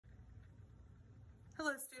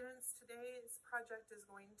Hello students, today's project is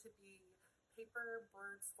going to be paper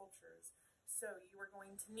bird sculptures. So you are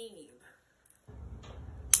going to need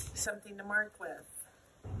something to mark with,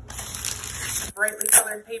 brightly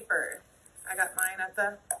colored paper. I got mine at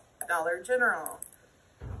the Dollar General.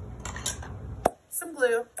 Some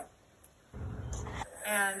glue,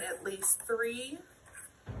 and at least 3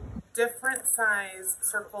 different size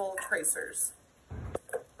circle tracers.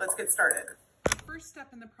 Let's get started. The first step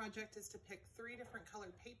in the project is to pick 3 different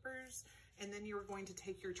colored papers, and then you're going to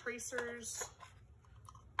take your tracers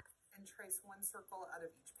and trace 1 circle out of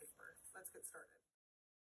each paper. Let's get started.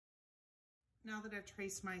 Now that I've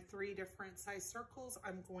traced my 3 different size circles,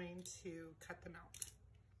 I'm going to cut them out.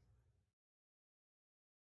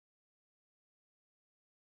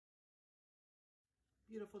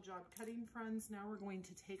 Beautiful job cutting, friends. Now we're going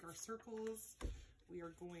to take our circles. We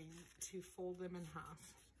are going to fold them in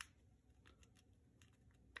half.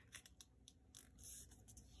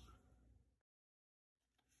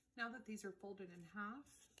 Now that these are folded in half,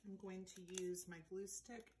 I'm going to use my glue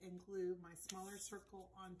stick and glue my smaller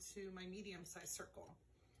circle onto my medium-sized circle.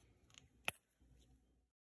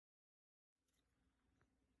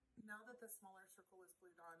 Now that the smaller circle is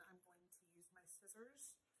glued on, I'm going to use my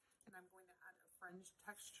scissors and I'm going to add a fringe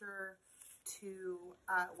texture to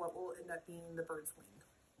what will end up being the bird's wing.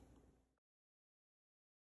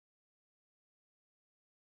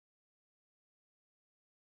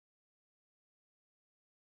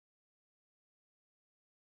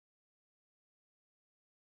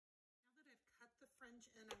 The fringe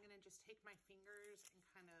in, I'm going to just take my fingers and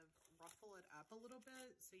kind of ruffle it up a little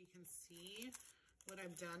bit so you can see what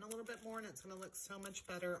I've done a little bit more, and it's going to look so much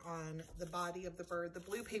better on the body of the bird. The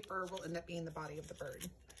blue paper will end up being the body of the bird.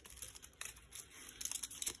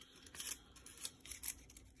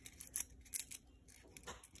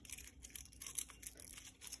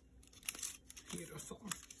 Beautiful.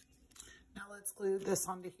 Now let's glue this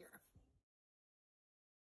onto here.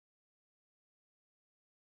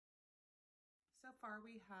 So far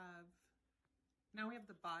we have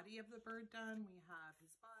the body of the bird done. We have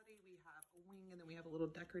his body, we have a wing, and then we have a little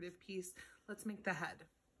decorative piece. Let's make the head.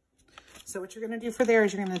 So what you're gonna do for there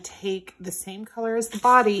is you're gonna take the same color as the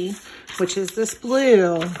body, which is this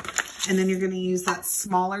blue, and then you're gonna use that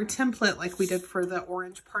smaller template like we did for the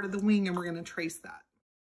orange part of the wing, and we're gonna trace that.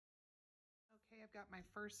 Okay, I've got my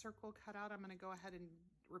first circle cut out. I'm gonna go ahead and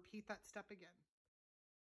repeat that step again.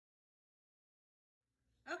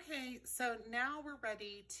 Okay, so now we're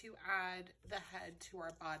ready to add the head to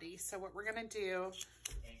our body. So what we're gonna do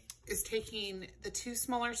is taking the 2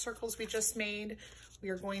 smaller circles we just made, we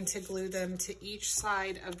are going to glue them to each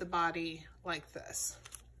side of the body like this.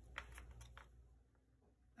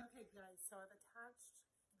 Okay guys, so I've attached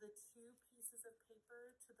the 2 pieces of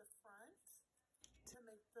paper to the front to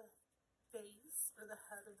make the face or the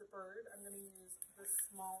head of the bird. I'm gonna use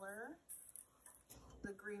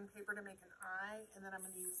the green paper to make an eye, and then I'm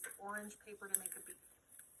going to use the orange paper to make a beak.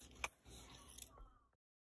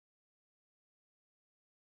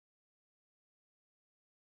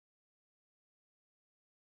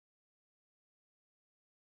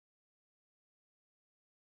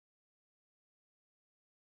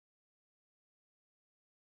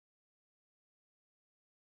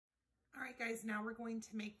 All right guys, now we're going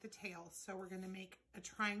to make the tail. So we're going to make a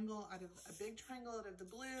triangle out of a big triangle out of the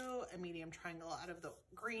blue, a medium triangle out of the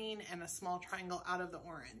green, and a small triangle out of the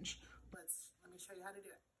orange. Let me show you how to do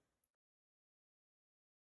it.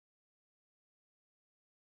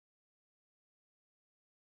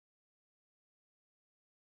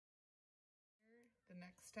 The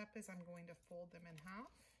next step is I'm going to fold them in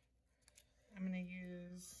half. I'm going to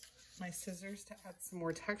use my scissors to add some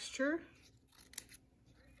more texture.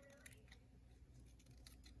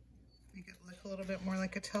 Make it look a little bit more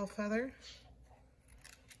like a tail feather.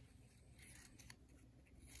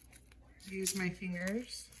 Use my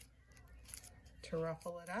fingers to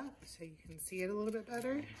ruffle it up so you can see it a little bit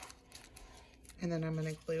better. And then I'm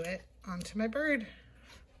going to glue it onto my bird.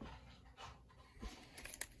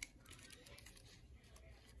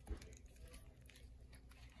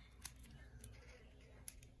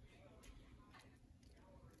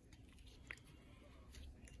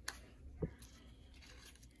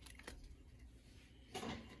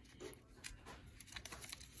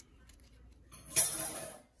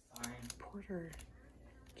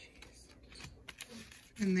 Jeez.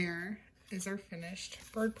 And there is our finished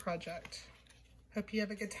bird project. Hope you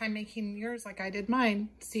have a good time making yours like I did mine.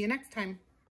 See you next time.